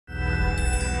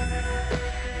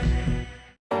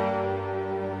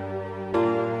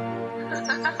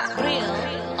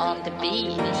on the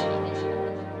beat.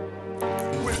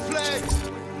 With flags.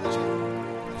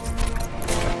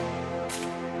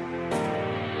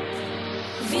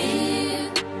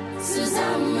 Wir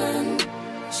zusammen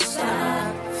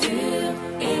stark für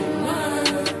immer.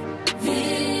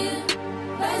 Wir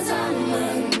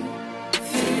beisammen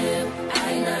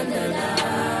füreinander da.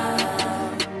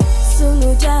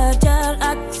 Sunu jaar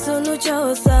ak sunu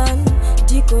cosaan,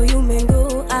 jikko yu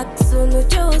méngoo ak sunu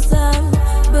cosaan.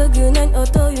 Bëgg nañ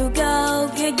oto yu gaaw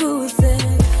géej gu seen,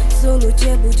 sunu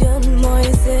ceebu jën mooy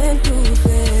seen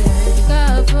tuufee.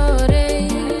 Kafoore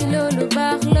loolu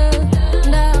baax la,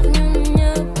 ndax ñun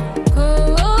ñëpp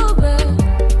koo bëgg.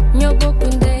 Ñoo bokk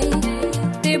ndey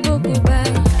te bokk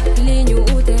baay, li ñu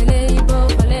utale boo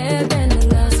xoolee benn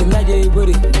la. Si ndaje yu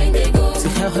bëri, si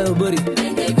xew-xew yu bëri,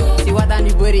 si waxtaan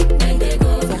yu bëri,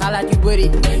 si xalaat yu bëri,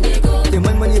 te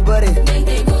mën-mën yu bëri,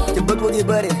 te bëgg-bëgg yu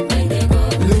bëri.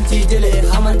 Luñ ciy jëlee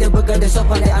xamante bëggante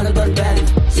soppante ànd doon benn.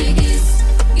 Ci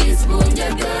gis bu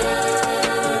njëkk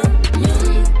ñun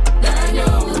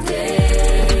dañoo wute,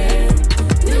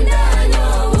 ñun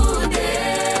dañoo wute.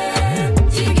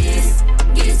 Ci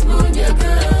gis bu njëkk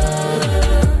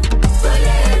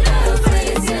fële dafay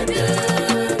sedd,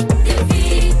 te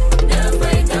fii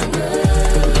dafay tàng.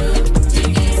 Ci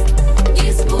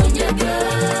gis bu njëkk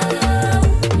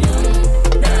ñun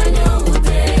dañoo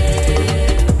wute.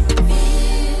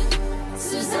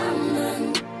 Zusammen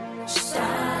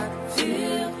stark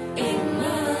für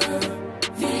immer.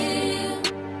 Wir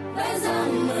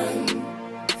beisammen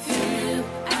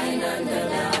füreinander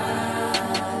da.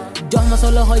 Jox ma sa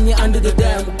loxo ñi ànd di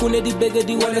dem, ku ne di bëgg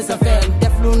di wane sa feem.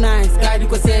 Def lu nice gaay di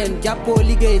ko seen, jàppoo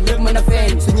liggéey lépp mën a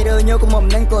feeñ. Suñu réew ñoo ko moom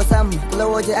nañ koo sàmm, ku la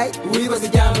woo ci ay wuy ko si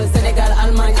jàmm. Sénégal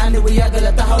Allemagne ànd bu yàgg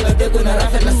la, taxaw la dégg na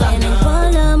rafet na sàmm.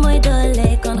 Booloo mooy doole,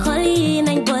 kon xol yi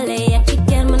nañ boole. Yak ci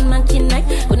kër man ci nag,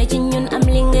 ku ne ci ñun am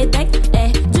li ngay teg.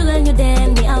 Jugal ñu dem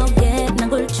ni aw geet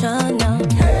nangul coono.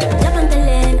 Jàppante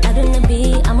leen aduna bi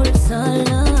amul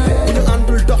solo. ñu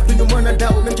àndul dox duñu mën a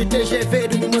daw, même ci TGV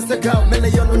duñu mës a gaaw. mel na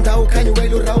yoonu ndaw kañ way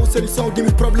lu raw, solution di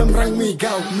mi problème rang muy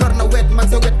gaaw. nor na wet man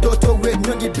sa wet dootoo wet,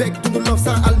 ñoo ngi bég dundu loof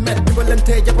sans almet.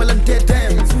 dimbalante jàppalante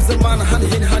dem, suusa maan hand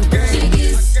in hand game. Ci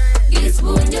gis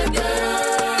bu njëkk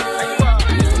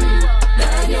ñun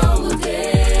dañoo wute,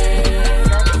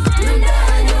 ñun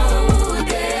dañoo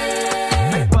wute.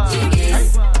 Ci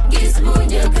gis bu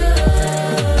njëkk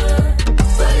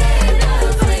fële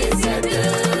dafay sedd,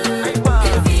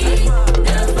 te fii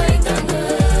dafay tàng.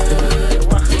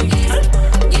 Ci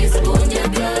gis bu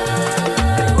njëkk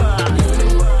ñun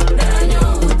dañoo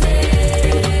wute.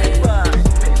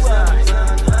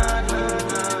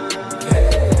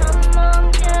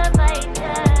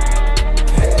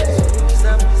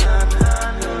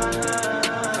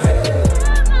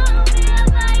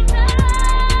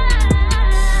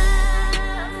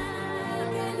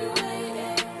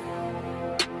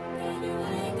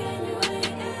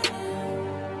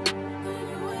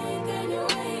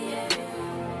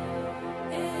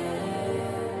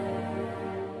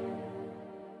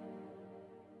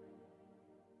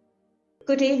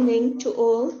 Good evening to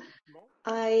all.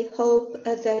 I hope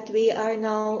that we are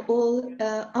now all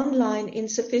online in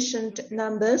sufficient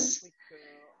numbers.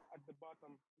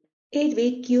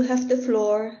 Edwig, you have the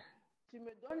floor. Tu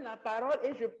me donnes la parole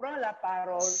et je prends la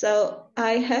parole. So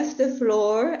I have the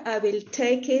floor. I will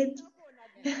take it.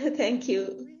 Thank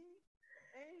you.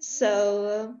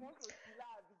 So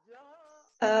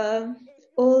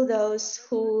all those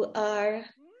who are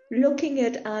looking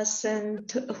at us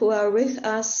and who are with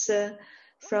us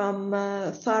from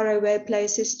faraway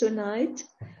places tonight,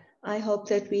 I hope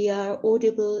that we are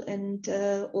audible and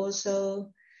also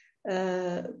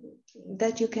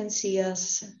that you can see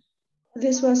us.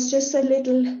 This was just a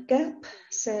little gap,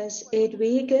 says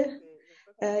Edwig.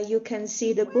 You can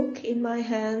see the book in my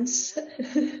hands.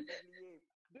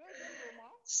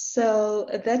 So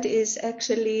that is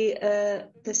actually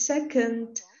the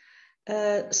second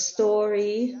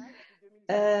story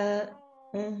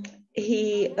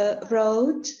he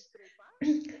wrote,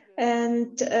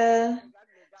 and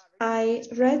I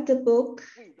read the book.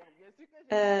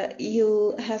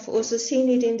 You have also seen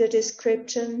it in the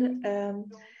description,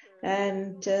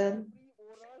 and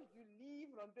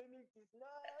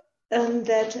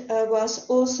that was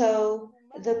also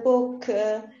the book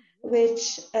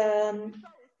which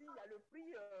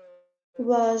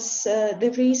was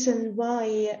the reason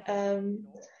why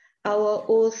our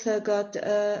author got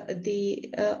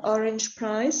the Orange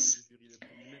Prize.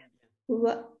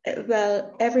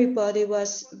 Well, everybody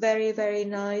was very, very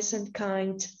nice and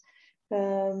kind.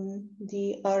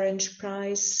 The Orange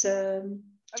Prize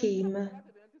team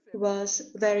was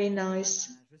very nice.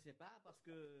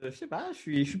 Je sais pas,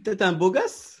 je suis peut-être un beau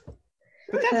gosse.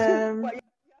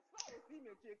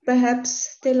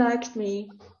 Perhaps they liked me.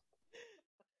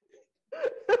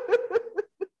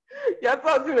 Il y a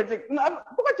ça aussi le truc.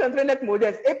 Pourquoi tu es en train d'être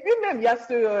modeste? Et puis même, il y a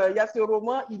ce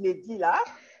roman inédit là.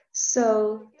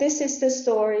 So this is the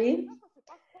story.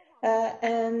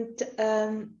 And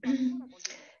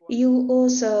you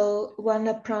also won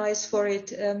a prize for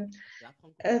it.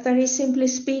 Very simply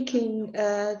speaking,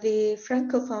 the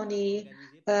Francophonie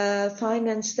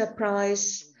financed a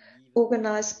prize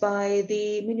organized by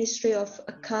the Ministry of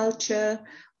Culture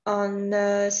on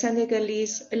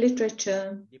Senegalese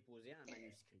literature.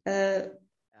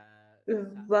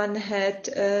 One had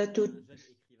to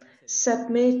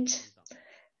submit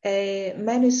a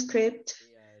manuscript.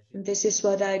 This is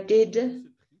what I did,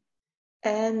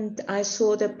 and I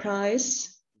saw the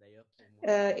prize.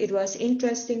 It was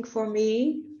interesting for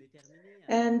me,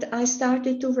 and I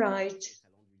started to write.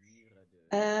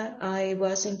 I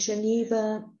was in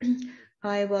Geneva.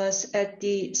 I was at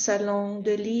the Salon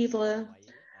du Livre,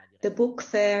 the book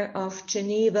fair of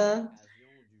Geneva,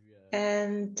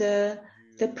 and the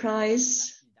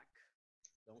prize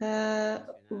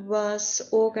was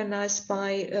organized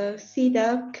by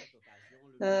FIDAC,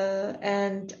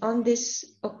 and on this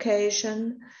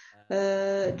occasion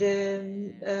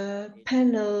the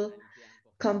panel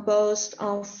composed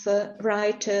of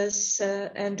writers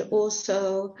and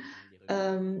also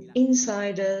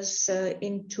insiders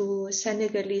into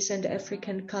Senegalese and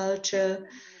African culture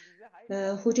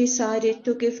who decided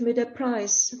to give me the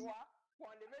prize.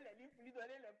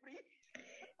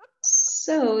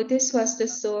 So this was the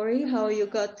story, how you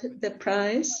got the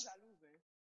prize.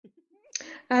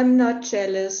 I'm not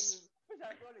jealous,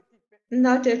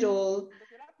 not at all.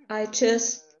 I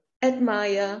just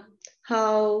admire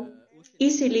how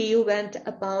easily you went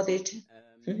about it.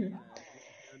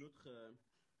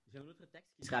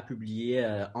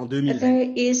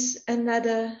 There is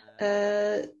another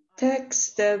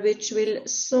text which will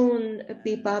soon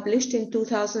be published in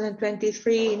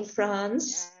 2023 in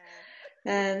France.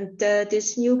 And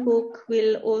this new book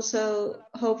will also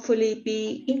hopefully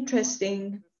be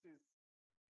interesting.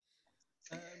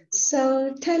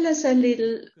 So tell us a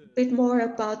little bit more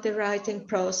about the writing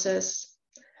process.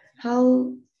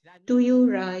 How do you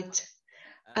write?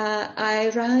 I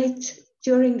write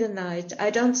during the night. I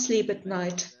don't sleep at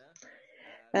night.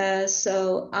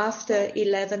 So after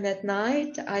 11 at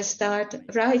night, I start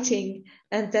writing,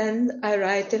 and then I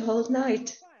write the whole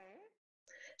night.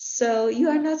 So you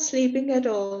are not sleeping at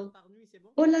all.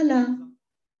 Oh la la.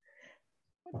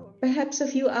 Perhaps a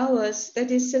few hours,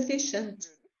 that is sufficient.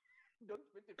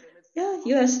 Yeah,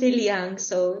 you are still young,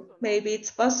 so maybe it's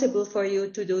possible for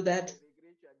you to do that.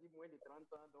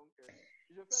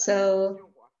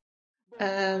 So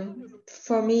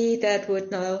for me, that would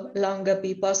no longer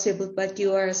be possible, but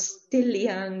you are still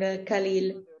young,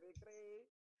 Khalil.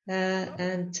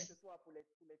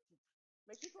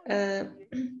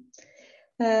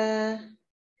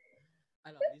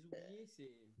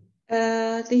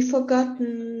 The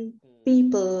forgotten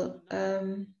people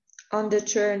on the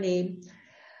journey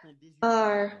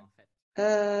are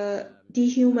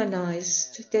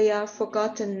dehumanized. They are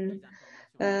forgotten.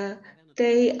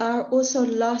 They are also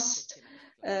lost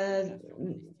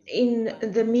in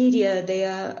the media. They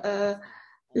are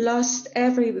lost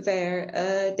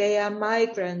everywhere. They are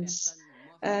migrants.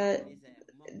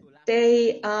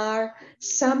 They are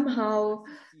somehow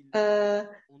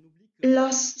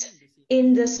lost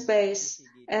in the space,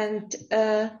 and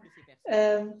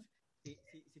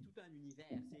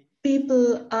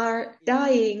people are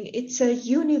dying. It's a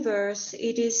universe.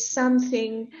 It is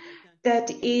something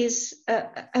that is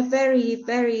a very,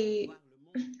 very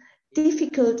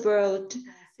difficult world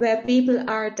where people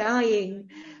are dying.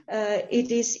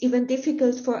 It is even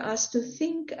difficult for us to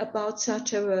think about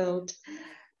such a world.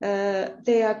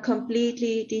 They are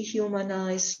completely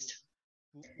dehumanized.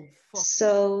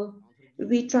 So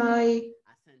we try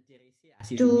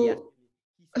to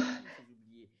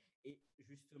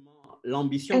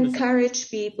encourage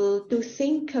people to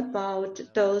think about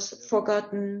those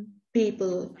forgotten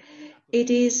people. It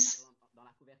is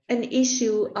an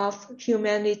issue of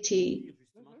humanity,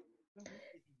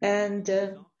 and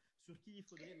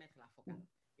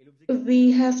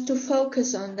we have to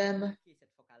focus on them.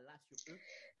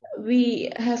 We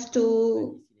have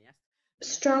to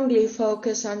strongly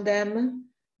focus on them.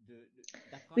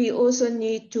 We also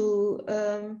need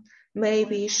to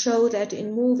maybe show that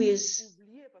in movies.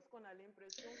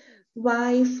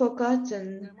 Why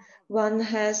forgotten? One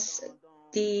has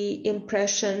the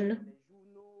impression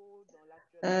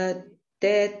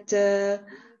that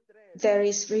there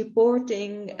is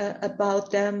reporting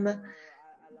about them,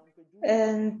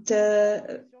 And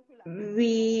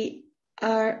we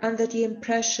are under the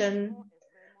impression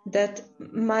that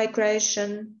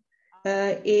migration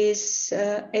is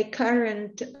a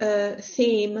current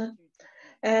theme.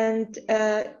 And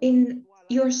in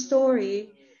your story,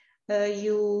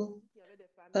 you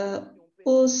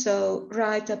also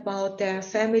write about their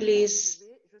families,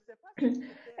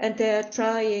 and they are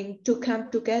trying to come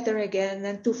together again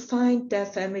and to find their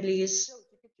families.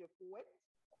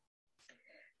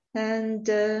 And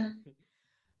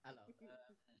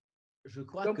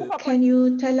can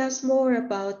you tell us more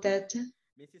about that?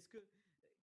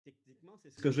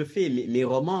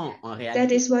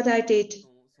 That is what I did.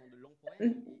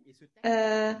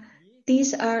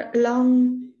 These are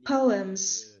long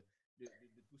poems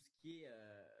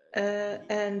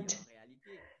and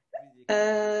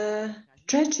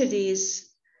tragedies.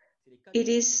 It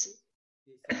is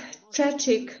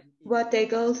tragic what they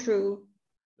go through.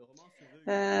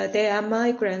 They are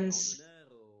migrants.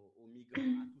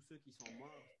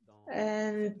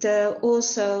 And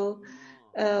also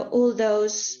all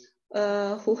those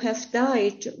who have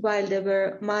died while they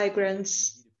were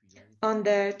migrants on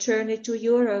their journey to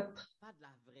Europe.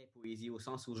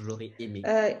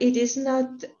 It is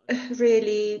not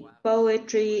really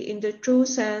poetry in the true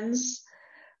sense,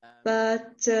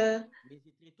 but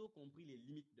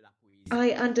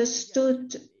I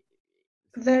understood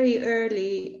very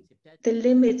early the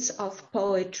limits of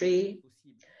poetry,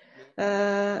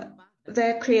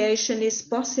 where creation is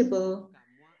possible,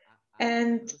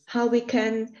 and how we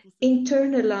can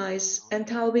internalize and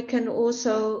how we can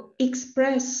also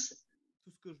express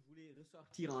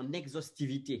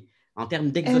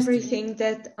everything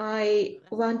that I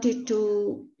wanted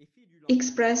to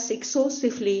express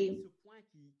exhaustively.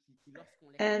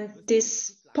 And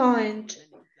this point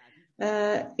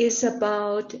is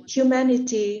about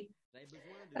humanity.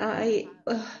 I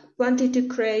wanted to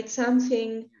create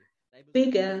something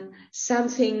bigger,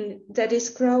 something that is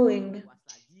growing,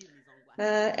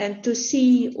 and to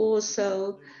see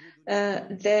also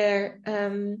their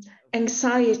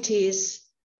anxieties,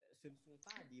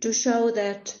 to show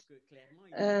that,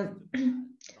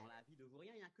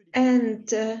 and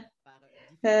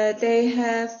they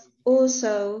have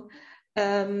also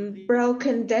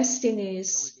broken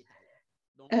destinies,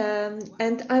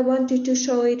 and I wanted to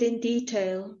show it in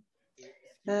detail.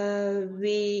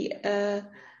 We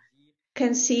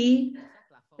can see,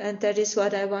 and that is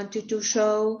what I wanted to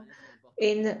show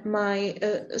in my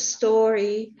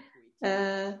story.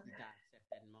 I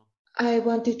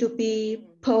wanted to be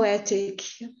poetic.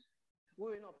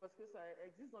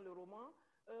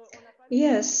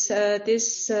 Yes,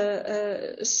 this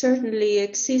certainly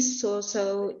exists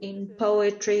also in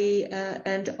poetry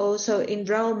and also in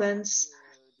romance.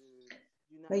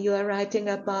 You are writing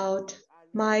about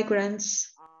migrants.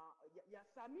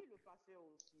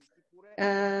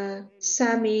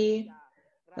 Sami,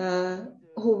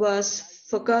 who was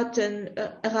forgotten,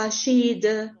 Rashid,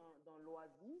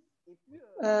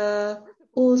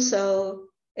 also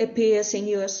appears in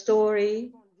your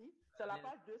story.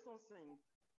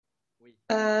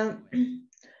 On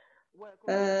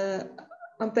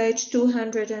page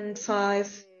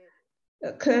 205,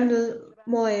 Colonel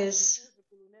Moyes.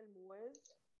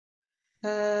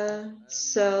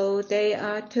 So they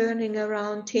are turning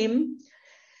around him.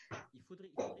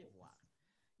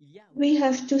 We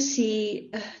have to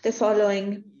see the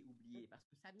following.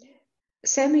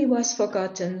 Sami was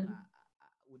forgotten,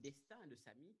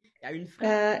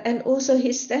 and also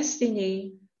his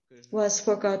destiny was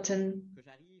forgotten.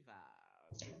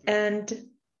 And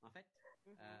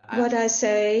what I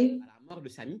say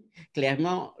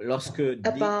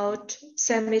about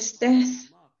Sami's death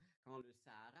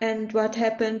and what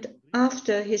happened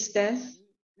after his death,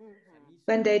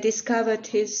 when they discovered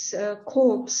his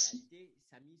corpse,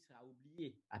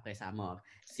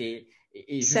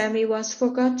 Sami was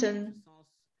forgotten,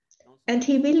 and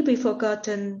he will be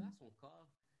forgotten.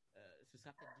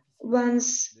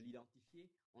 Once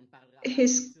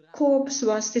his corpse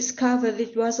was discovered,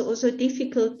 it was also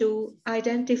difficult to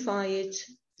identify it,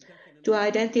 to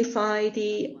identify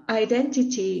the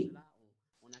identity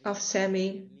of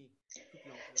Sami.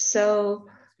 So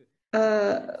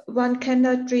one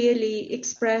cannot really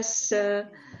express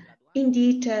in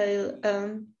detail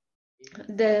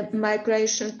the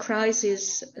migration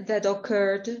crisis that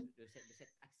occurred,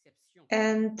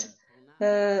 and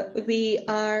we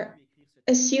are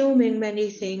assuming many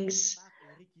things,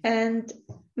 and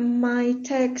my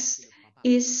text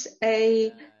is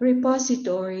a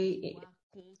repository.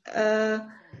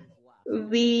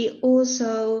 We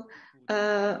also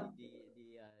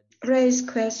raise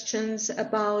questions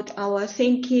about our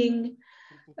thinking,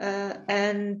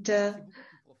 and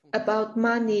about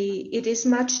money. It is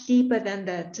much deeper than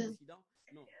that.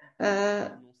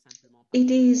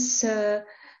 It is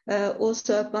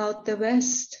also about the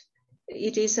West.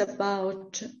 It is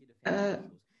about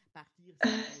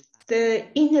the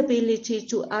inability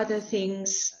to other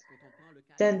things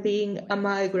than being a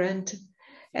migrant.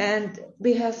 And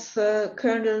we have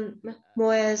Colonel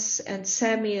Moyes and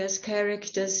Sammy as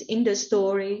characters in the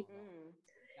story.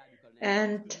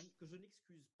 And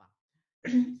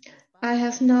I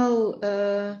have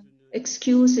no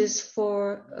excuses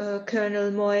for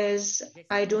Colonel Moyes.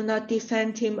 I do not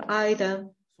defend him either.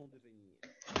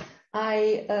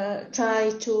 I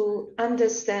try to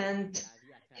understand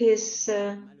his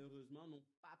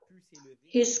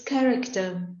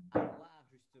character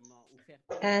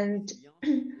and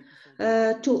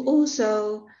to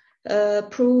also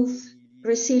prove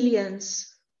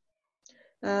resilience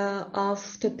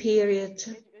of the period.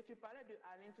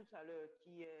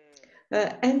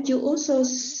 And you also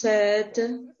said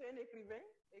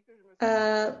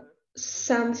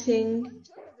something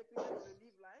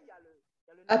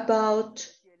about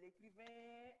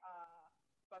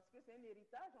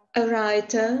a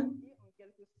writer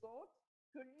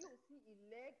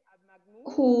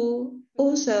who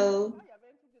also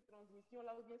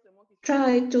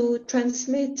tried to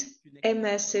transmit a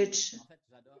message.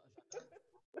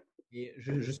 Et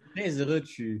je suis très heureux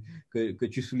que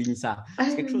tu soulignes ça.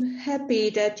 I'm happy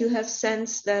that you have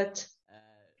sensed that,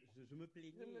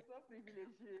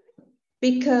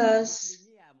 because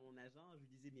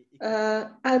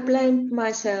I blamed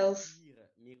myself.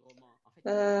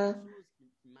 There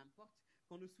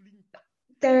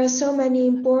are so many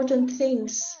important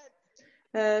things,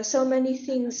 so many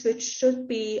things which should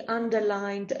be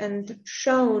underlined and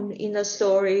shown in a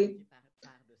story.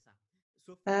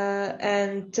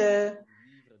 And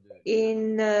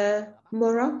in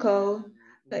Morocco,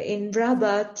 in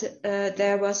Rabat,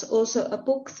 there was also a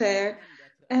book fair,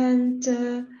 and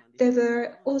they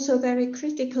were also very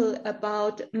critical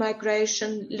about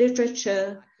migration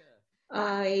literature.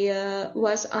 I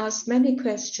was asked many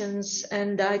questions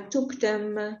and I took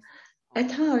them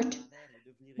at heart,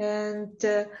 and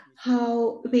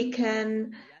how we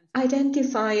can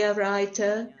identify a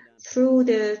writer through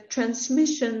the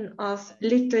transmission of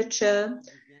literature,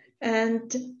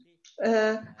 and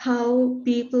how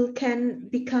people can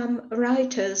become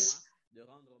writers.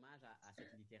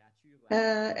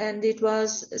 And it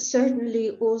was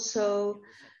certainly also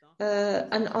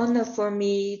an honor for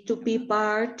me to be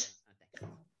part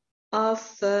of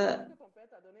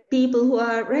people who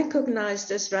are recognized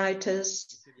as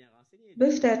writers,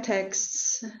 with their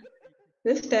texts,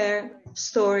 with their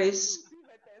stories.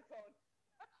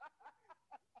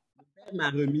 M'a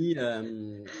remis à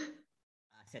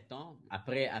 7 ans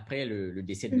après le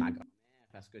décès de ma grand-mère,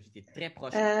 parce que j'étais très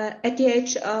proche. At the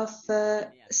age of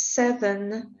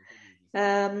 7,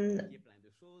 I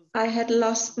had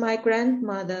lost my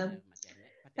grandmother,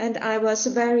 and I was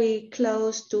very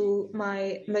close to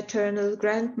my maternal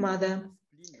grandmother.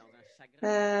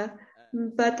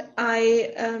 But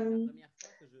I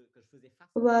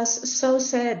was so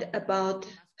sad about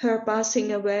her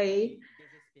passing away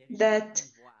that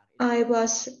I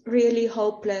was really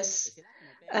hopeless.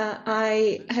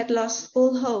 I had lost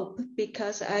all hope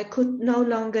because I could no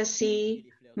longer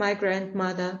see my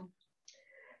grandmother.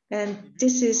 And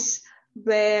this is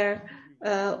where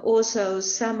also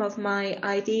some of my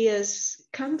ideas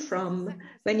come from.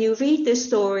 When you read the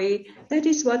story, that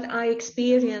is what I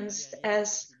experienced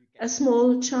as a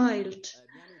small child,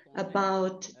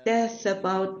 about death,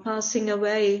 about passing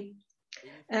away,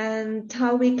 and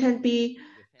how we can be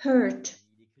hurt.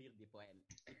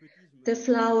 The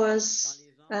flowers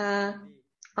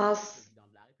of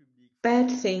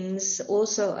bad things,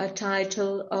 also a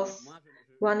title of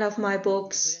one of my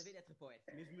books.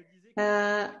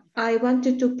 I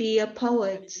wanted to be a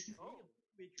poet,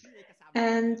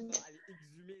 and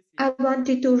I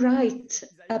wanted to write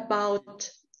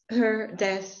about her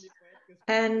death,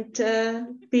 and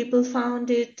people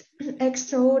found it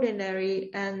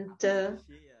extraordinary, and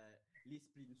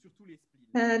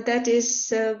that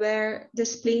is where the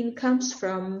spleen comes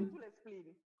from.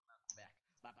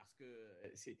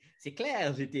 C'est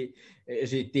clair, j'étais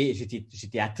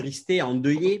attristé,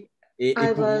 endeuillé. Et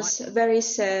I was very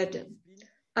sad.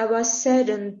 I was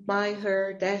saddened by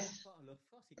her death.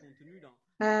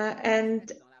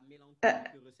 And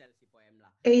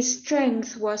a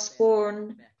strength was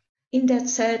born in that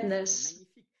sadness,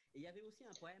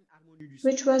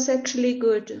 which was actually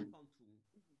good.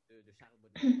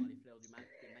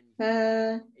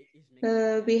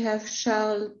 We have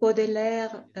Charles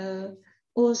Baudelaire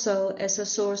also as a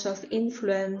source of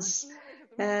influence,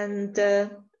 and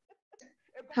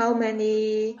how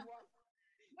many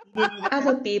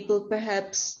other people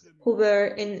perhaps who were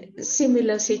in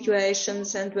similar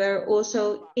situations and were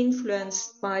also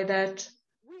influenced by that.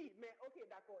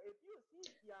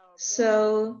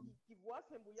 So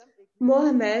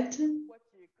Mohammed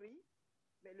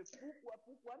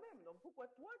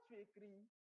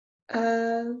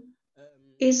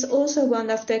is also one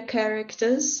of the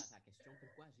characters.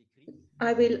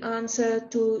 I will answer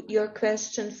to your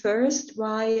question first,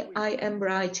 why I am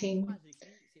writing.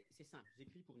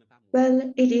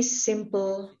 Well, it is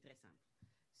simple.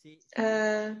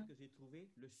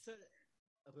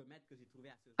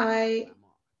 I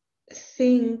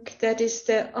think that is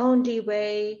the only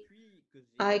way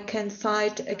I can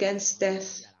fight against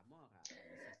death.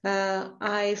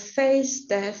 I face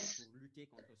death,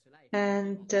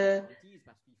 and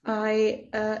I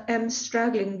am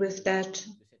struggling with that.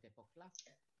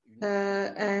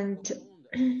 And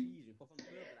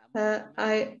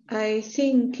I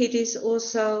think it is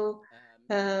also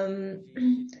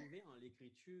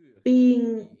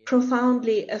being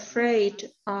profoundly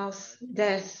afraid of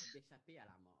death.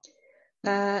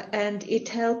 And it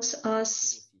helps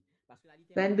us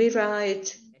when we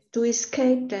write to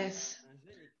escape death,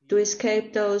 to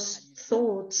escape those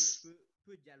thoughts,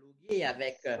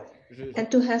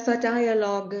 and to have a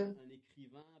dialogue.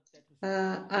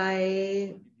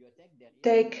 I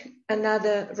take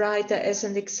another writer as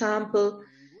an example,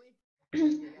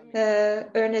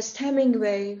 Ernest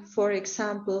Hemingway, for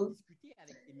example.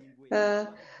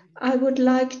 I would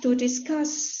like to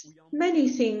discuss many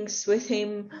things with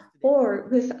him or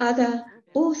with other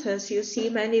authors. You see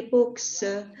many books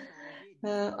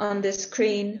on the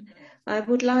screen. I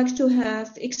would like to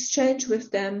have exchange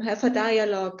with them, have a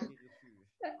dialogue.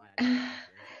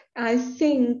 I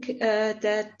think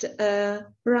that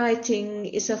writing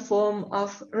is a form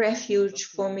of refuge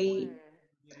for me.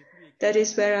 That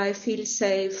is where I feel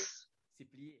safe.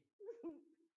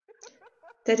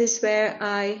 That is where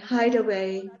I hide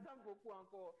away.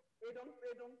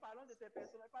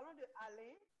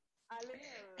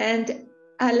 And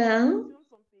Alain,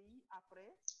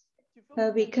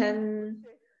 we can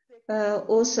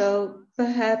also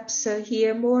perhaps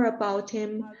hear more about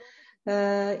him.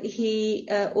 He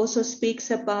also speaks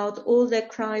about all the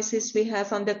crises we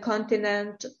have on the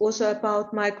continent, also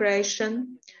about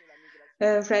migration,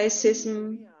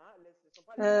 racism,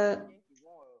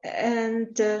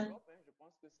 and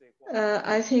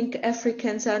I think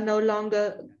Africans are no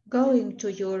longer going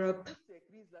to Europe.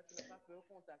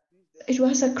 It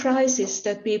was a crisis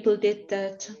that people did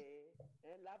that.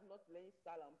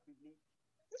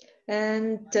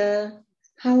 And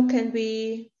how can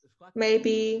we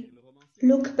maybe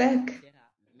look back?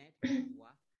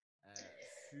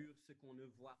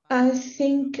 I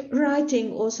think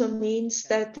writing also means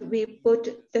that we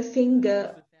put the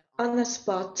finger on a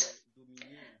spot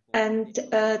and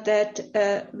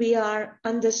that we are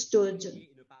understood.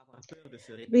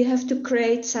 We have to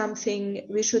create something.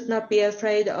 We should not be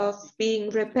afraid of being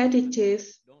repetitive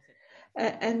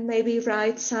and maybe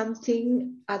write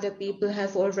something other people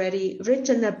have already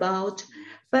written about,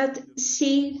 but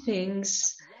see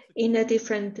things in a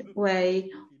different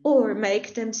way, or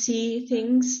make them see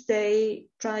things they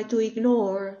try to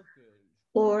ignore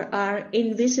or are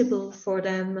invisible for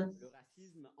them.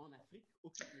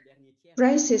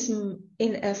 Racism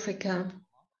in Africa,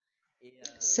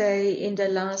 say in the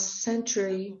last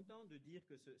century,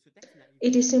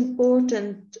 it is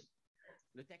important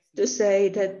to say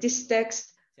that this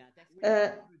text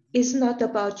is not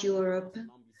about Europe.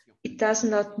 It does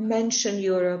not mention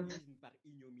Europe.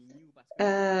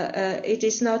 It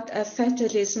is not a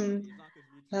fatalism.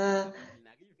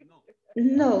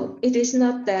 No, it is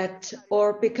not that,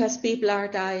 or because people are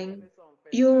dying.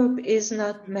 Europe is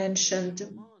not mentioned.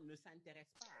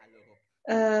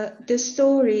 The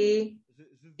story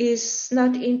is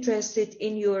not interested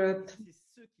in Europe.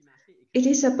 It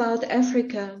is about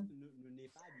Africa.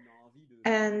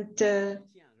 And the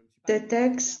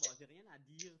text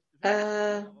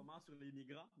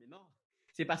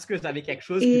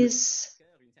is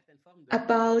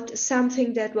about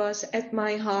something that was at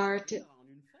my heart.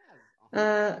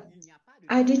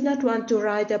 I did not want to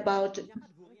write about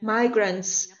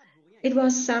migrants. It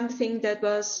was something that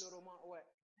was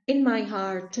in my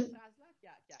heart.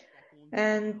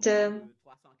 And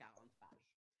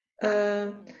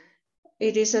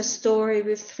it is a story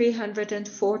with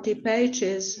 340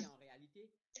 pages.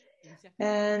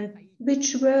 And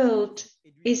which world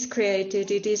is created?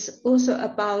 It is also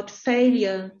about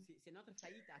failure,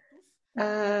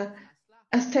 a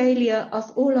failure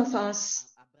of all of us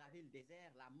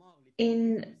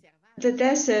in the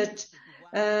desert,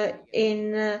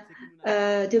 in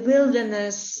the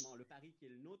wilderness,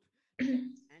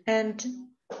 and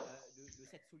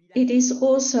it is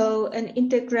also an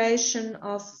integration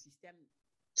of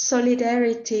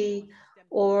solidarity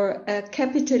or a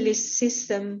capitalist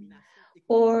system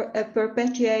or a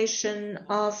perpetuation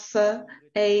of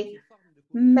a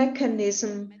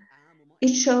mechanism.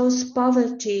 It shows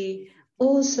poverty,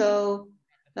 also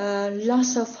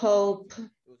loss of hope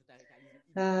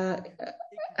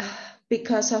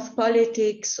because of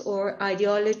politics or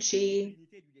ideology.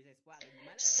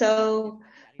 So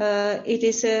it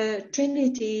is a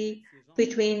trinity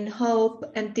between hope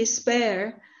and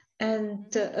despair, and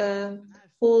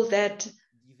all that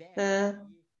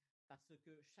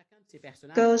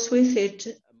goes with it.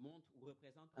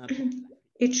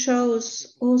 It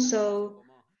shows also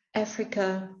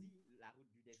Africa.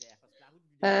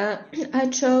 I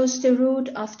chose the route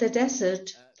of the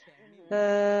desert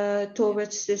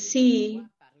towards the sea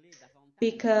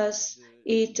because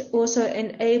it also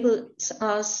enables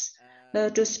us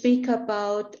to speak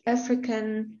about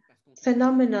African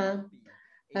phenomena,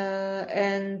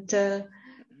 and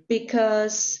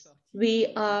because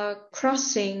we are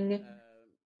crossing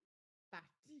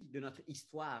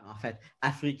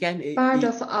part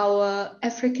of our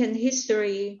African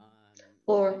history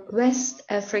or West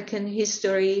African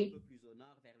history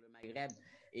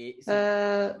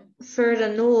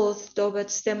further north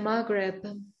towards the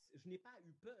Maghreb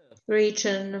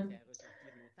region.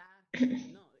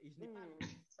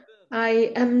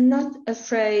 I am not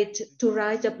afraid to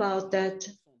write about that.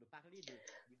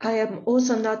 I am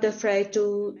also not afraid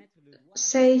to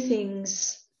say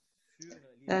things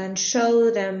and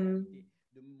show them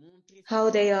how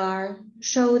they are,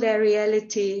 show their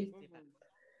reality,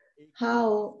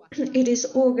 how it is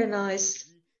organized,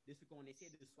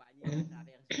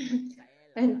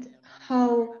 and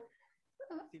how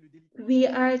we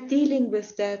are dealing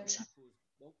with that.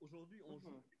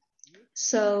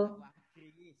 So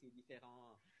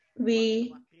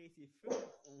we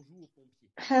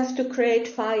have to create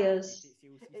fires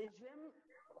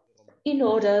in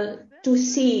order to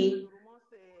see.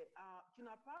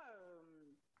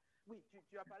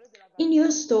 In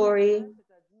your story,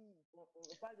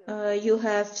 you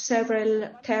have several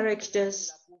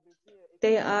characters.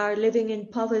 They are living in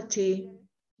poverty,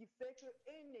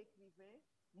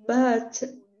 but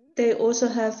they also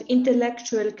have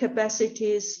intellectual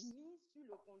capacities,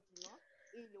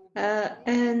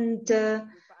 and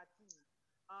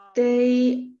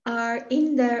they are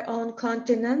in their own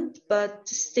continent, but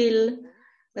still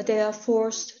they are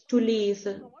forced to leave.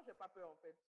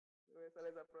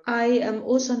 I am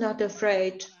also not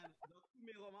afraid.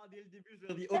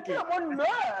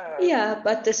 Yeah,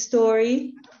 but the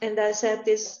story, and I said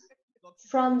this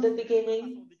from the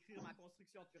beginning,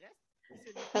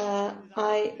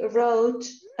 I wrote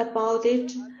about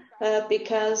it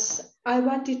because I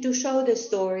wanted to show the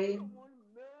story.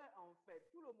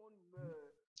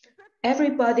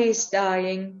 Everybody is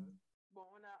dying.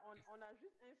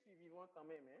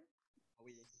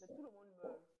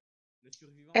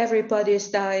 Everybody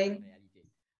is dying.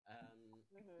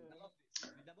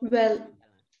 Well,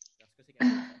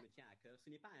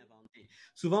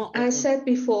 I said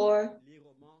before,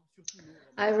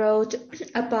 I wrote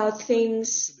about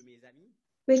things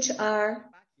which are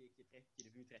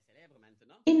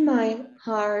in my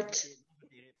heart,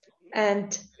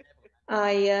 and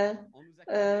I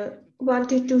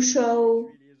wanted to show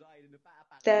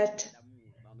that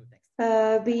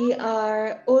we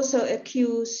are also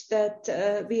accused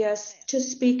that we are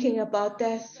just speaking about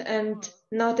death and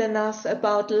not enough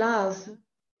about love.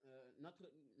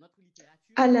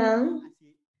 Alain,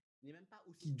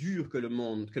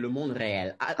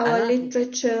 our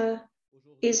literature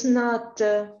is not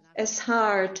as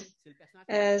hard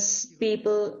as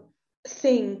people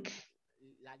think.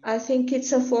 I think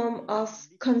it's a form of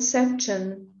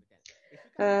conception.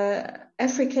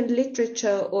 African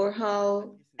literature, or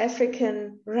how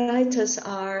African writers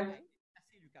are.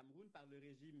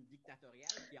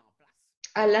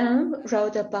 Alain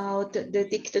wrote about the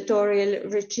dictatorial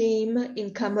regime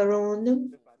in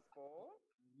Cameroon,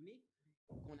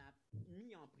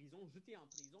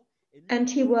 and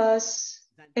he was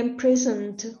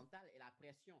imprisoned,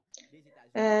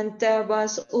 and there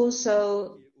was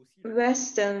also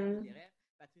Western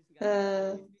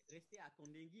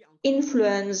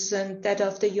influence, and that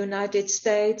of the United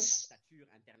States,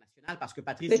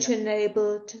 which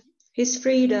enabled his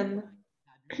freedom.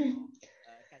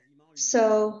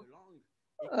 So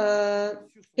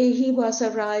he was a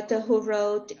writer who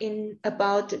wrote in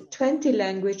about 20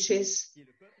 languages,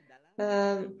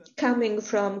 coming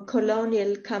from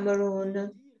colonial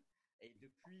Cameroon,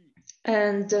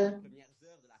 and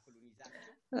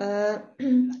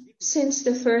since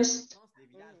the first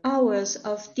hours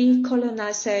of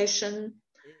decolonization,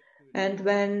 and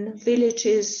when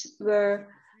villages were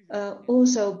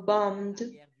also bombed,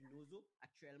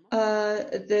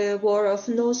 the war of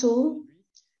Nozo,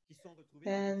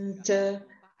 and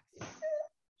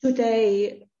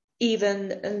today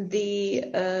even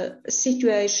the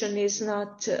situation is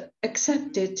not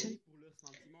accepted,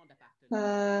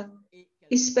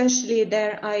 especially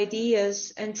their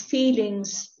ideas and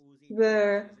feelings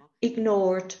were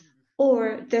ignored,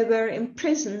 or they were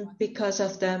imprisoned because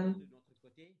of them.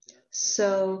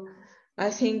 So I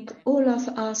think all of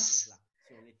us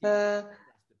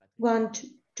want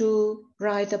to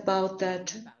write about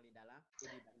that.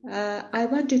 I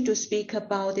wanted to speak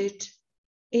about it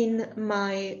in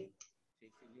my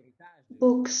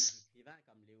books.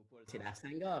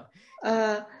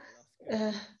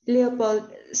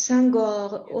 Leopold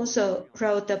Senghor also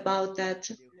wrote about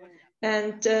that,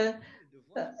 and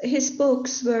his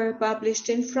books were published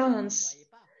in France.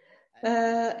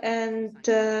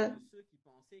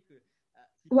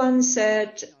 One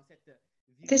said,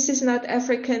 "This is not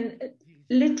African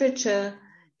literature.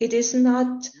 It is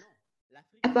not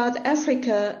about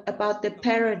Africa, about the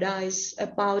paradise,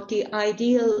 about the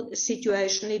ideal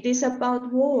situation. It is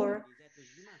about war,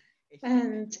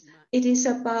 and it is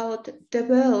about the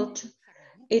world.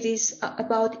 It is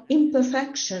about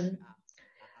imperfection,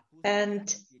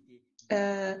 and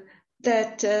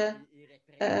that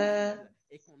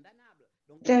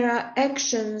there are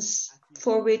actions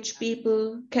for which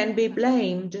people can be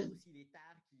blamed,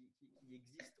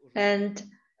 and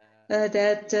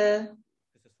that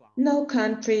no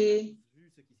country,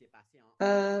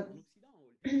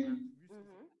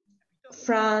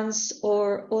 France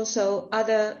or also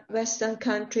other Western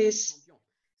countries,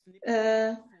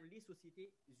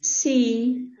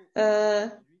 see,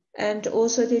 and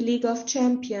also the League of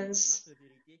Champions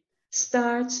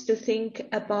starts to think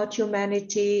about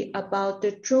humanity, about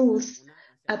the truth,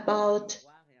 about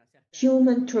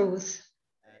human truth,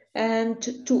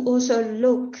 and to also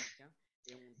look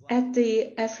at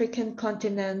the African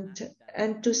continent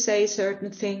and to say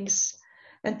certain things.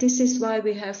 And this is why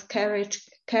we have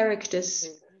characters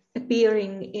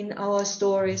appearing in our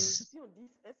stories.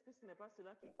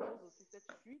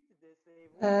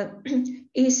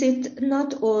 Is it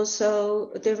not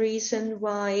also the reason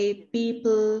why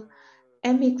people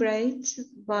emigrate,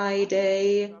 why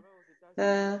they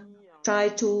try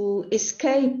to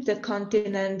escape the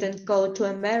continent and go to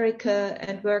America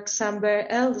and work somewhere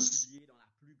else?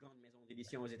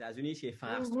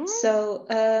 So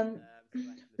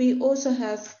we also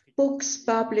have books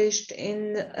published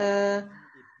in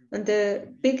the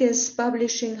biggest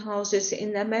publishing houses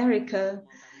in America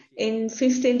in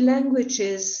 15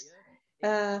 languages.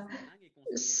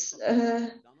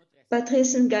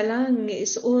 Patrice Ngalang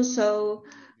is also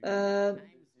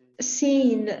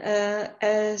seen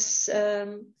as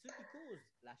a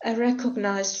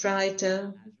recognized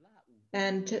writer,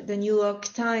 and the New York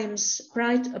Times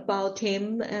write about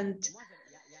him. And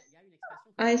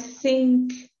I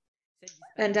think,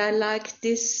 and I like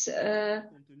this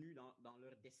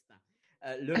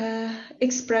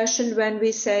expression when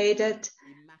we say that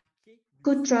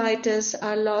good writers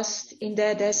are lost in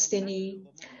their destiny.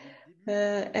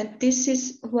 And this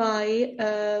is why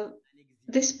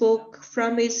this book,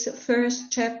 from its first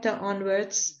chapter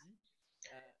onwards,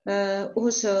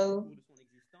 also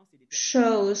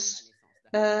shows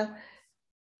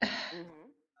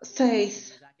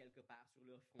faith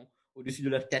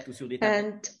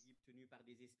and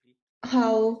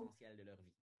how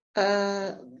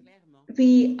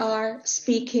we are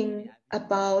speaking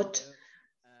about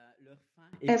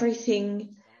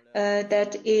everything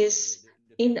that is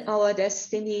in our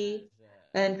destiny,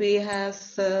 and we have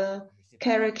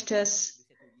characters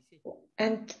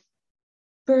and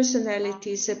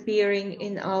personalities appearing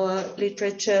in our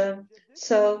literature.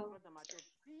 So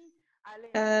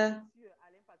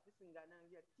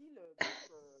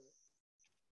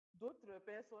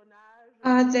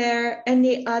are there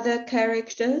any other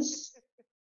characters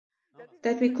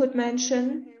that we could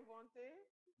mention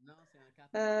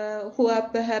who are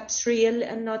perhaps real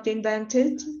and not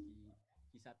invented?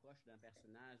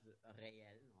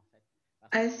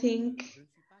 I think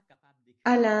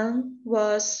Alain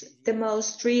was the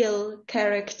most real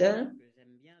character,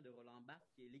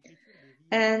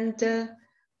 and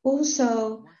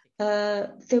also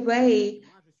the way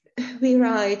we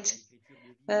write,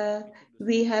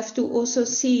 we have to also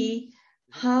see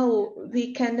how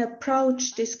we can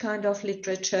approach this kind of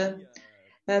literature.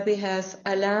 We have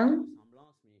Alain.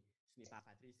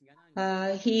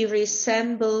 He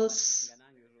resembles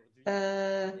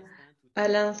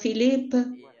Alain Philippe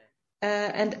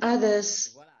and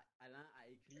others.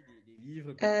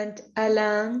 And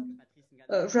Alain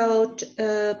wrote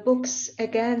books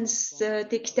against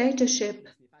dictatorship.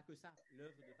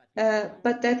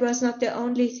 But that was not the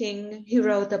only thing he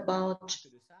wrote about.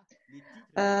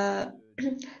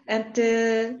 And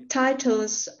the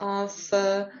titles of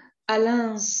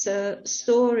Alain's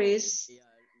stories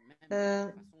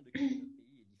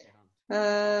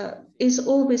is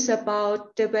always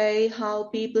about the way how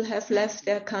people have left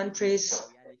their countries.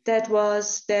 That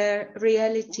was their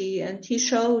reality, and he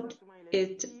showed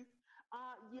it.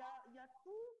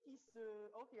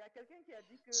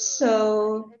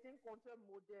 So,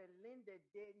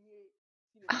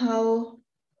 how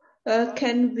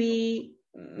can we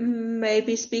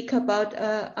maybe speak about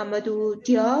Amadou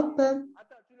Diop?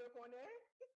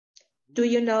 Do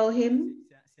you know him?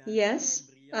 Yes,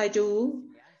 I do.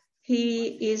 He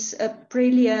is a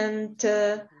brilliant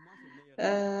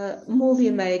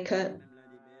movie maker.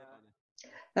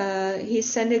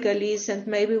 He's Senegalese and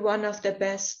maybe one of the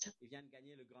best.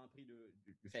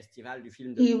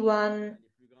 He won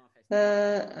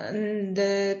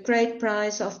the great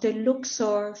prize of the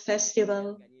Luxor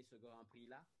Festival.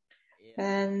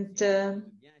 And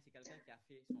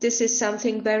this is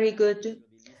something very good.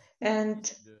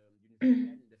 And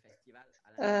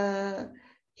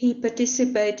he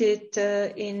participated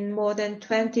in more than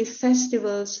 20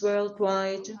 festivals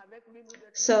worldwide.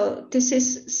 So this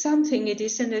is something, it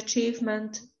is an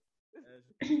achievement.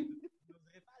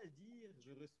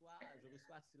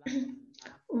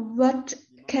 What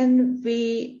can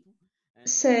we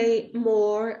say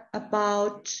more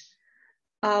about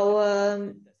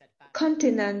our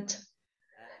continent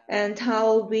and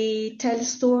how we tell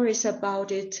stories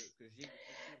about it?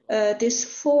 This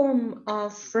form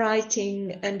of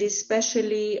writing, and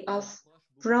especially of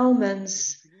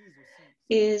romance,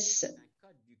 is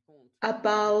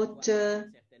about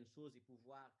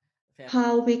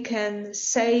how we can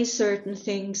say certain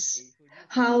things,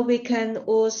 how we can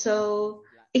also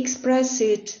express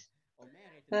it,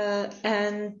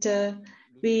 and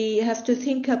we have to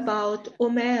think about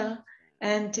Homer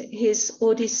and his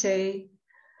Odyssey,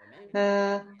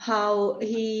 how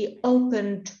he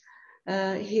opened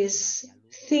his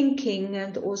thinking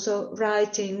and also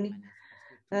writing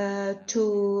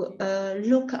to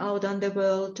look out on the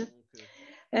world.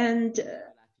 And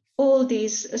all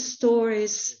these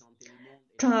stories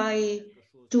try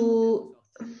to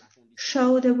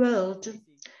show the world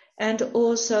and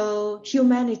also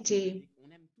humanity.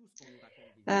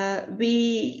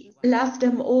 We love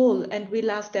them all and we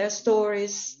love their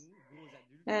stories.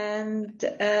 And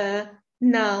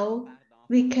now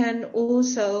we can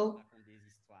also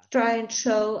try and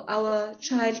show our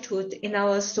childhood in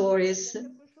our stories.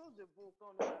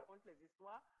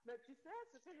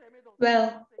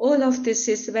 Well, all of this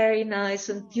is very nice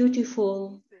and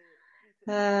beautiful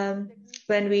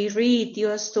when we read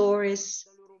your stories,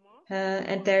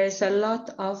 and there is a lot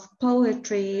of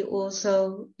poetry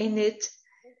also in it.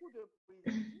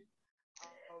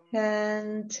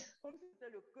 And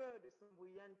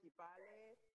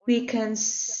we can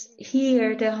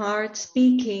hear the heart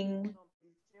speaking.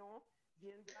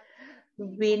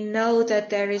 We know that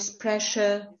there is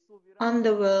pressure on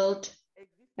the world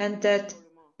and that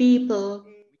people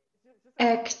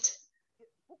act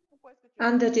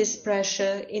under this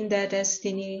pressure in their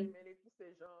destiny.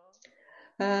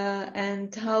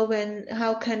 And how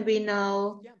can we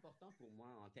now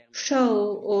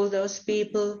show all those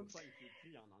people?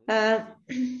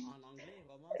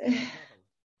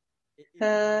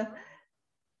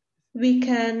 We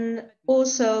can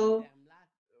also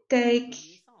take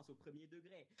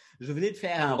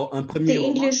the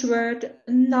English word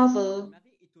novel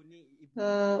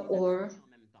or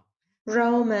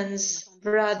romance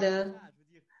rather.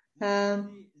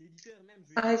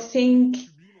 I think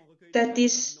that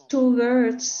these two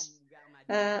words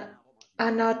are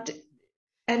not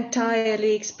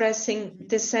entirely expressing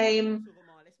the same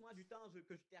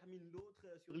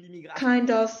kind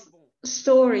of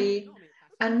story.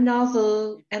 A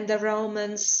novel and a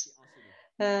romance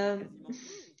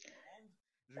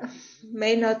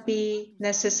may not be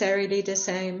necessarily the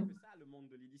same.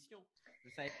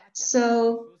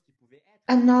 So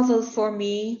a novel for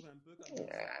me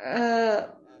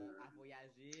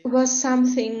was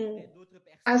something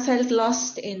I felt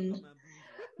lost in.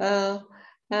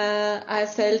 I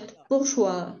felt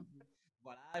bourgeois.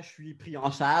 Je suis pris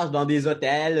en charge dans des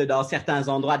hôtels, dans certains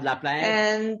endroits de la planète.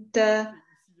 And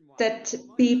that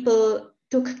people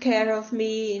took care of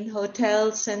me in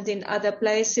hotels and in other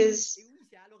places.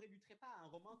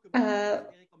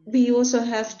 We also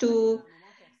have to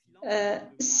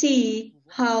see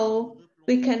how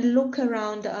we can look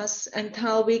around us and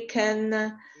how we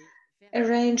can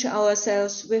arrange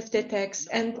ourselves with the text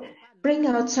and bring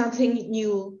out something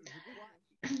new.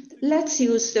 Let's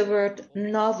use the word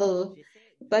novel,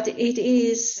 but it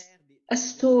is a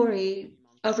story,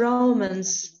 a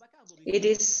romance. It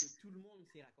is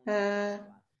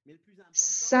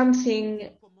something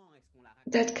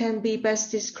that can be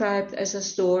best described as a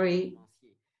story.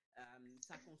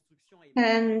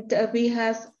 And we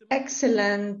have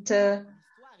excellent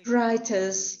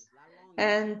writers,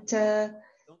 and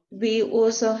we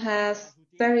also have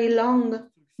very long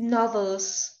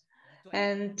novels,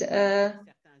 and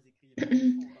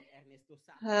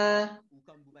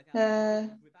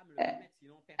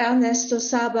Ernesto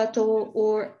Sabato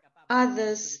or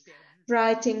others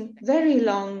writing very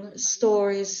long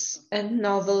stories and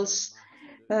novels.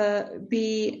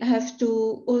 We have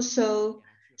to also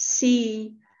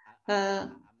see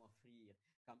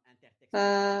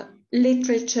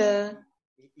literature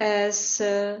as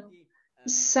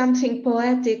something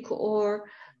poetic, or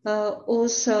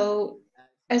also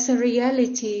as a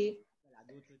reality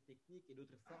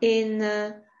in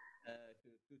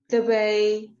the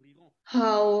way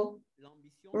how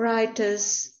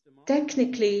writers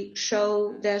technically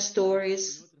show their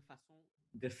stories.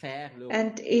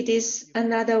 And it is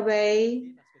another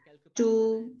way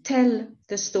to tell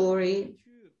the story.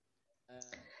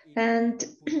 And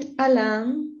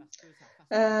Alain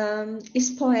is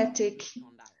poetic,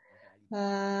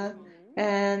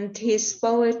 and his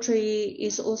poetry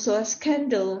is also a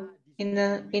scandal in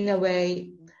a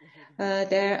way.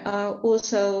 There are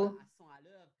also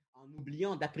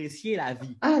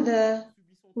other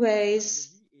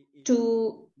ways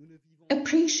to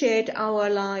appreciate our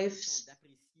lives.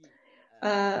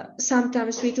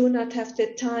 Sometimes we do not have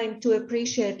the time to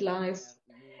appreciate life,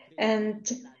 and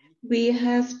we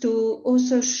have to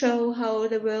also show how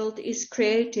the world is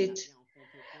created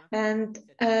and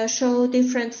show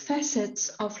different facets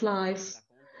of life,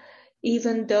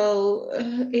 even though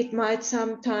it might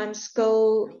sometimes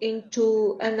go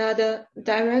into another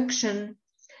direction.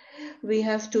 We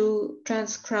have to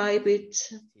transcribe it.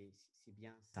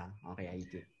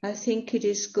 I think it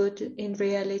is good in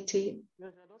reality.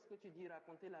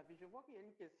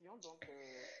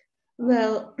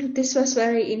 Well, this was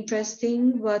very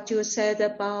interesting what you said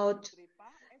about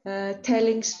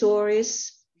telling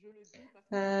stories,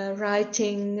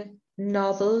 writing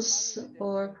novels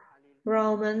or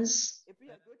romans.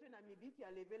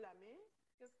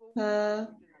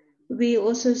 We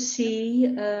also see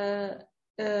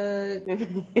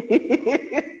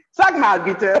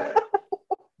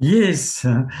Yes,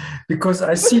 because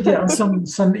I see there are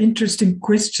some interesting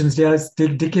questions. There are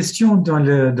des questions dans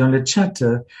le chat.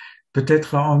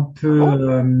 Peut-être on peut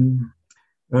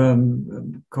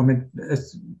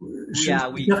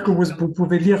j'espère que vous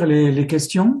pouvez lire les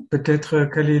questions. Peut-être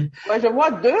Khalil. Ouais, je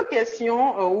vois deux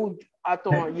questions.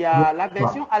 Attends, il y a la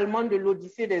version allemande de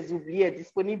l'Odyssée des oubliés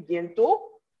disponible bientôt,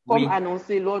 comme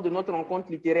annoncé lors de notre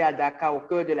rencontre littéraire à Dakar au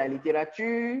cœur de la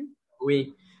littérature.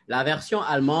 Oui. La version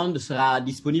allemande sera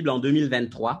disponible en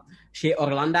 2023 chez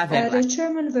Orlando Verlag. The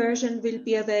German version will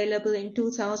be available in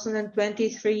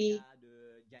 2023.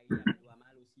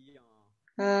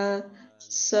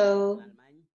 So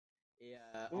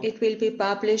it will be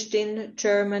published in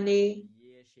Germany.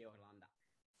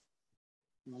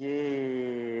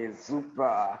 Yeah,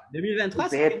 super. 2023,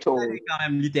 c'est quand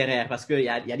même littéraire parce qu'il y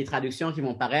a des traductions qui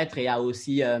vont paraître et il y a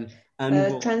aussi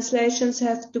translations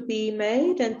have to be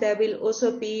made, and there will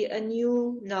also be a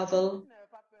new novel.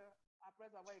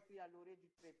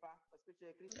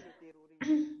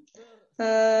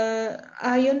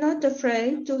 Are you not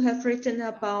afraid to have written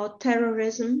about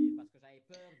terrorism?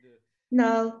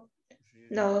 No,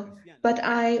 but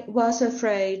I was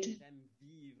afraid.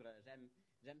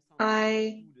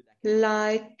 I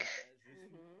like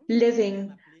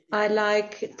living. I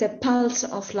like the pulse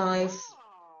of life.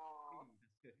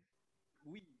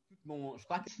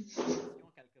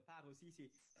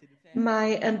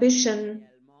 My ambition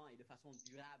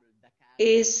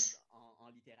is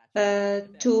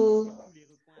to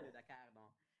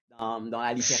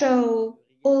show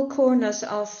all corners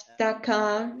of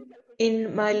Dakar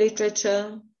in my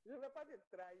literature.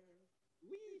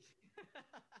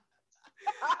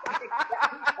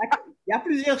 Il y a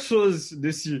plusieurs choses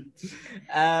dessus.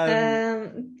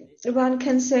 One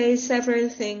can say several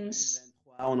things.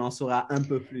 On en saura un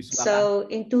peu plus. So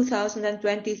in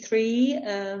 2023,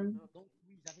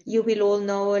 you will all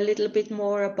know a little bit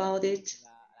more about it.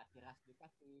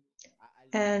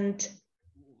 And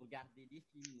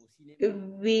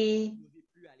we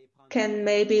can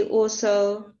maybe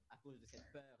also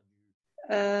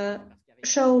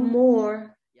show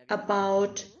more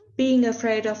about being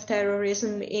afraid of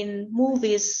terrorism in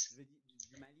movies.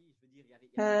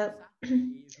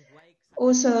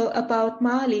 Also about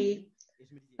Mali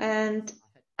and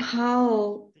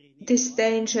how this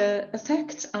danger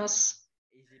affects us.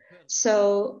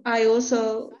 So I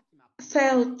also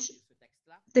felt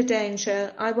the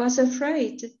danger. I was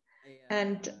afraid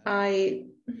and I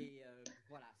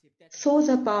thought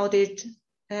about it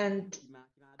and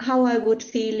how I would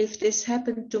feel if this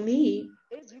happened to me.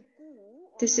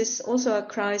 This is also a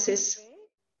crisis.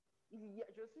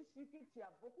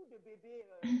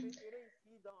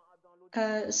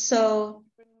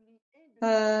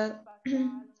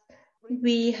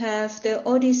 We have the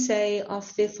Odyssey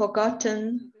of the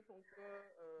Forgotten.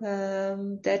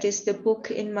 That is the book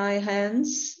in my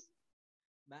hands.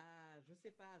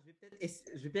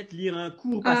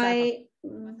 I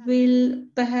will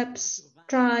perhaps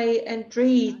try and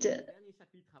read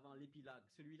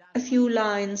a few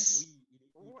lines.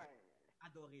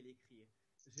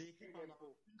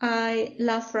 I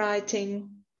love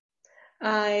writing.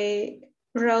 I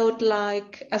wrote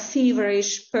like a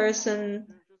feverish person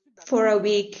for a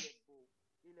week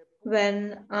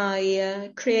when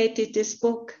I created this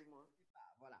book.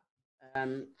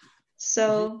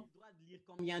 So,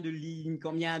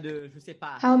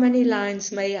 how many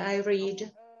lines may I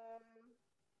read?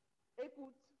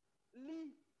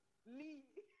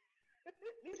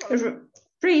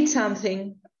 Read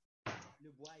something.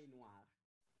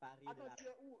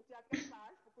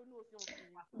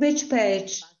 Which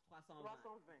page?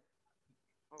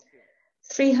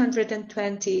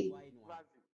 320.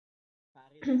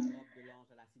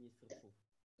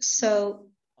 So,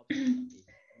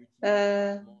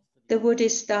 the wood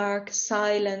is dark,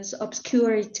 silence,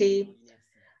 obscurity.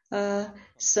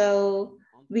 So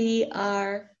we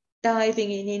are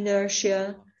diving in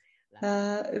inertia.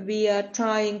 We are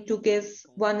trying to give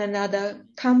one another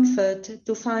comfort,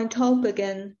 to find hope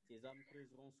again.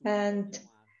 And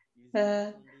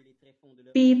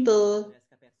people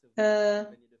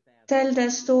tell their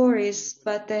stories,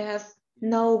 but they have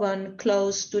no one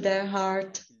close to their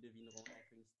heart.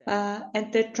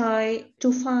 And they try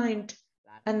to find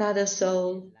another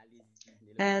soul.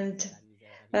 And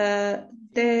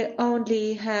they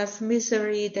only have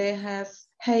misery, they have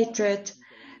hatred,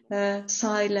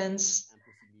 silence.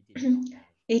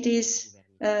 It is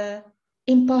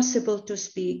impossible to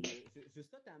speak.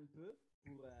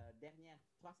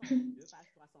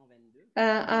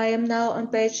 I am now on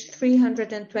page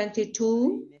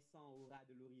 322,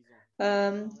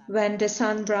 when the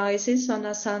sun rises on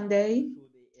a Sunday,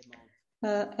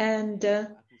 and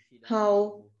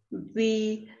how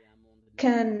we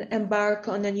can embark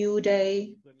on a new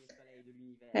day,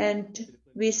 and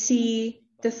we see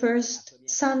the first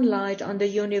sunlight on the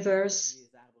universe,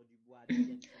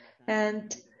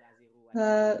 and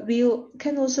we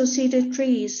can also see the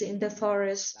trees in the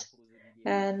forest,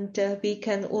 and we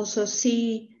can also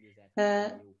see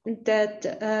that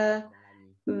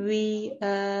we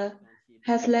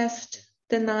have left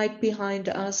the night behind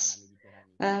us,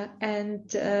 and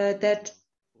that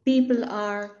people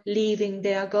are leaving,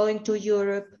 they are going to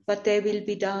Europe, but they will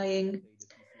be dying.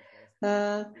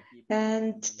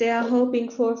 And they are hoping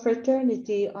for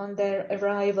fraternity on their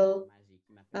arrival,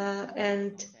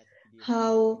 and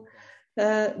how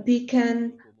we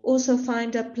can also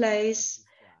find a place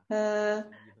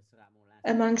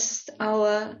amongst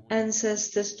our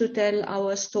ancestors to tell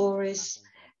our stories,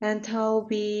 and how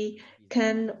we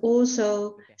can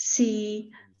also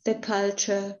see the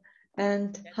culture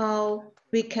and how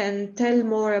we can tell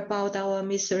more about our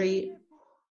misery.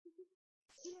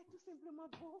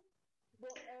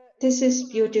 This is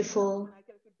beautiful,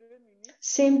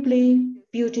 simply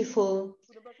beautiful.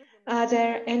 Are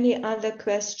there any other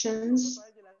questions?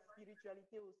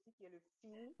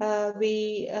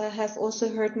 We have also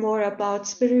heard more about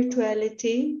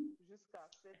spirituality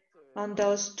on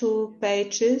those two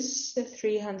pages,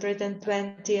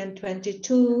 320 and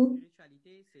 22.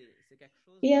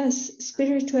 Yes,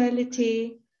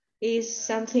 spirituality is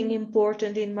something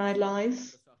important in my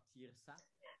life,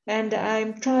 and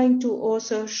I'm trying to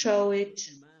also show it.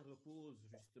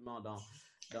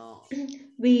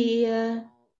 We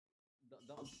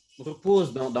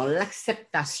repose dans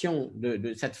l'acceptation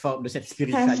de cette forme, de cette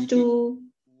spiritualité. Have to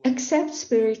accept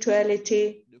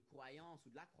spirituality,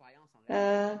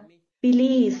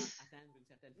 believe,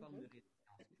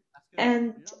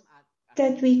 and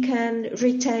that we can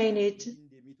retain it.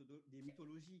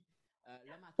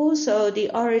 also the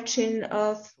origin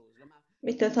of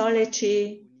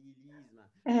mythology,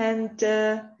 and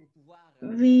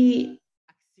we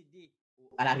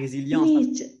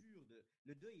need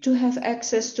to have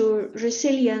access to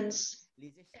resilience.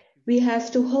 We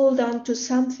have to hold on to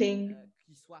something,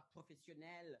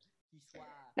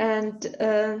 and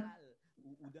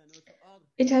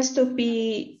it has to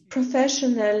be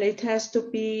professional, it has to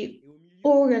be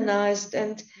organized,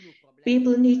 and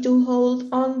people need to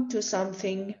hold on to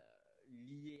something.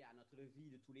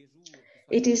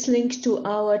 It is linked to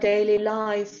our daily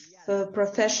life,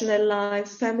 professional life,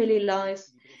 family life.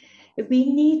 We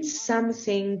need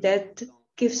something that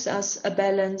gives us a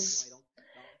balance.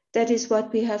 That is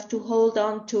what we have to hold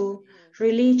on to: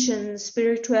 religion,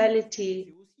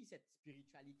 spirituality,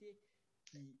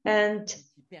 and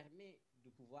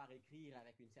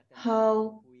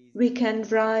how we can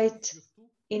write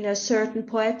in a certain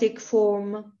poetic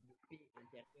form,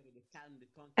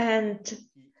 and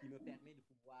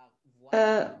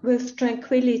with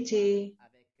tranquility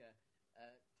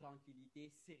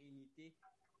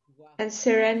and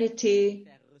serenity,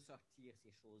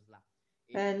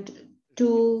 and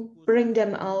to bring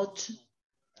them out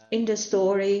in the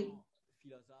story.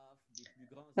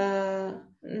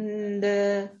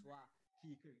 The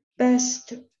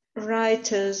best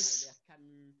writers,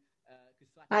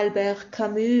 Albert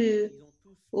Camus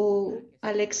or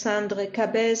Alexandre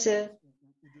Cabeze,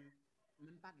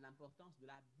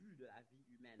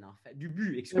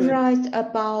 write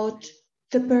about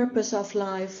the purpose of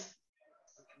life.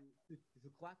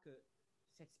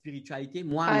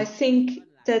 I think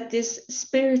that this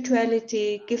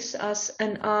spirituality gives us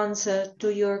an answer to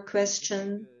your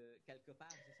question.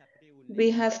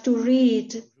 We have to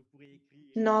read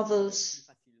novels,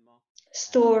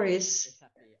 stories,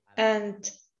 and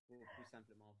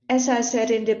as I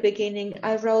said in the beginning,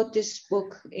 I wrote this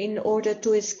book in order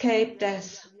to escape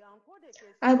death.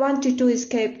 I wanted to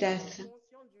escape death.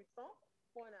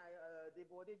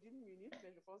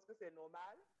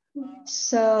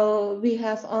 So we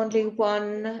have only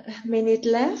 1 minute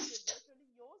left,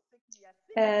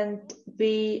 and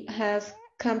we have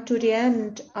come to the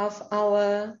end of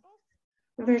our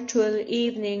virtual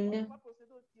evening.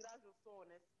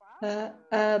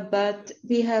 But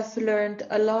we have learned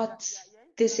a lot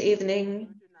this evening.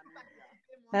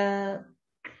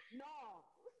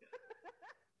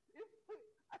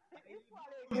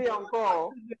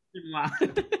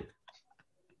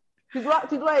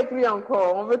 Tu dois écrire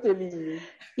encore, on veut te lire.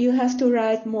 You have to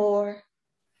write more.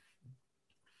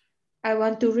 I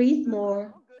want to read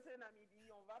more.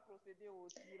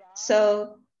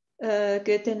 So,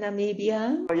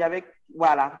 Goethe-Namibia.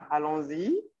 Voilà,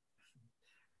 allons-y.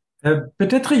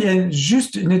 Peut-être il y a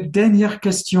juste une dernière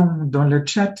question dans le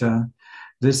chat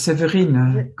de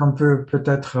Séverine qu'on peut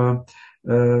peut-être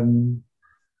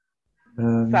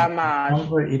ça marche.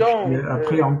 et donc,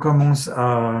 après on commence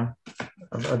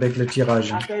avec le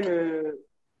tirage.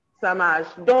 Ça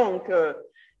marche. Donc,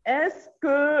 est-ce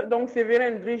que, donc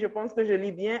Séverine, je pense que je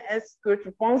lis bien, est-ce que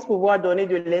tu penses pouvoir donner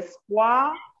de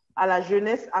l'espoir à la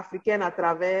jeunesse africaine à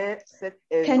travers cette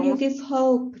aisance? Can you give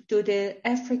hope to the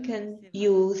African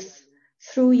youth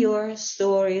through your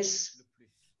stories?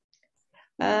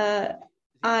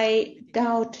 I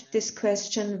doubt this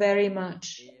question very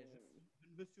much.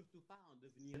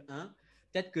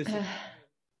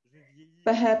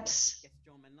 Perhaps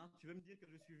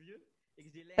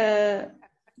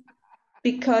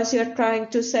because you're trying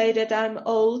to say that I'm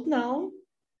old now.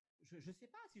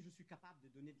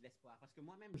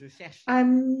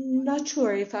 I'm not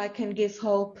sure if I can give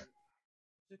hope.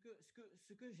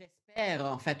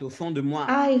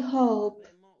 I hope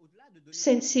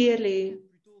sincerely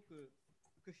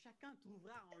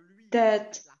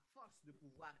that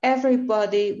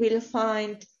everybody will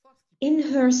find in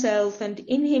herself and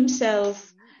in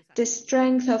himself the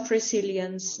strength of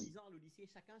resilience.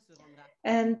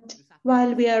 And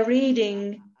while we are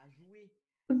reading,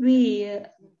 we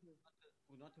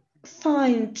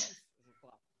find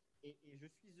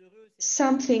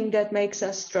something that makes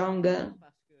us stronger.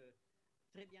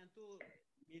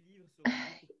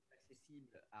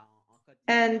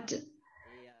 And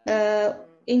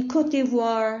in Côte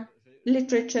d'Ivoire,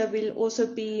 literature will also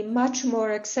be much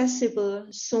more accessible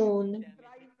soon.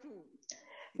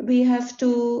 We have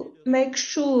to make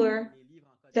sure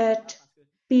that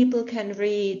people can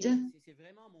read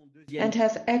and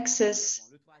have access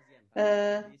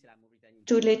to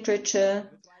literature.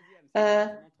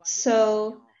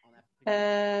 So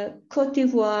Côte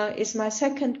d'Ivoire is my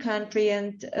second country,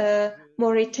 and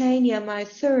Mauritania my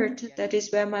third. That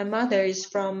is where my mother is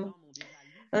from.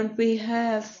 And we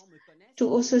have to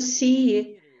also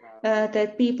see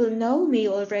that people know me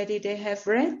already. They have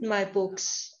read my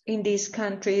books in these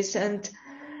countries, and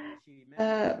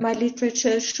my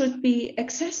literature should be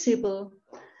accessible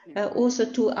also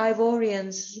to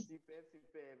Ivorians.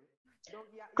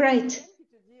 Great.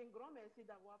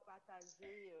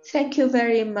 Thank you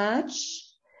very much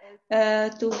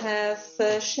to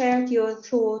have shared your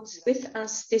thoughts with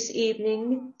us this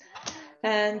evening.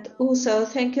 And also,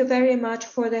 thank you very much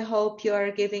for the hope you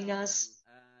are giving us.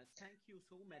 Thank you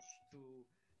so much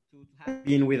to have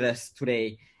been with us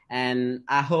today. And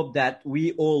I hope that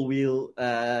we all will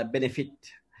benefit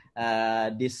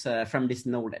from this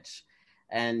knowledge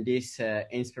and this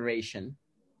inspiration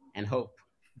and hope,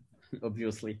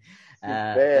 obviously.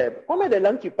 Combien de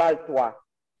langues tu parles, toi?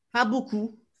 Pas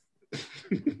beaucoup.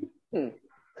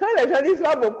 Quand les gens disent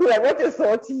pas beaucoup, la voix est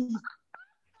sortie.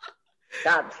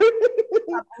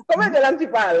 Combien de langues tu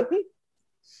parles?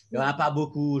 Il n'y en a pas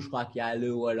beaucoup. Je crois qu'il y a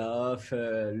le Wolof,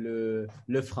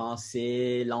 le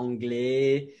français,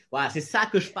 l'anglais. Voilà, c'est ça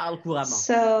que je parle couramment.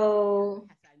 So,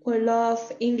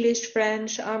 Wolof, English,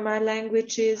 French are my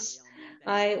languages.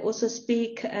 I also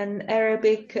speak an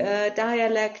Arabic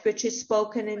dialect, which is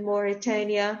spoken in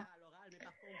Mauritania.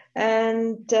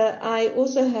 And I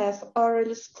also have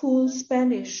oral school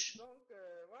Spanish.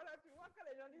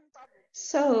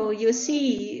 So you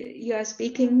see, you are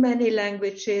speaking many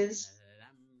languages.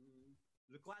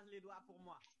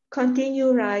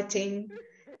 Continue writing.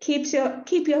 Keep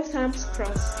your thumbs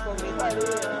crossed for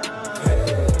me.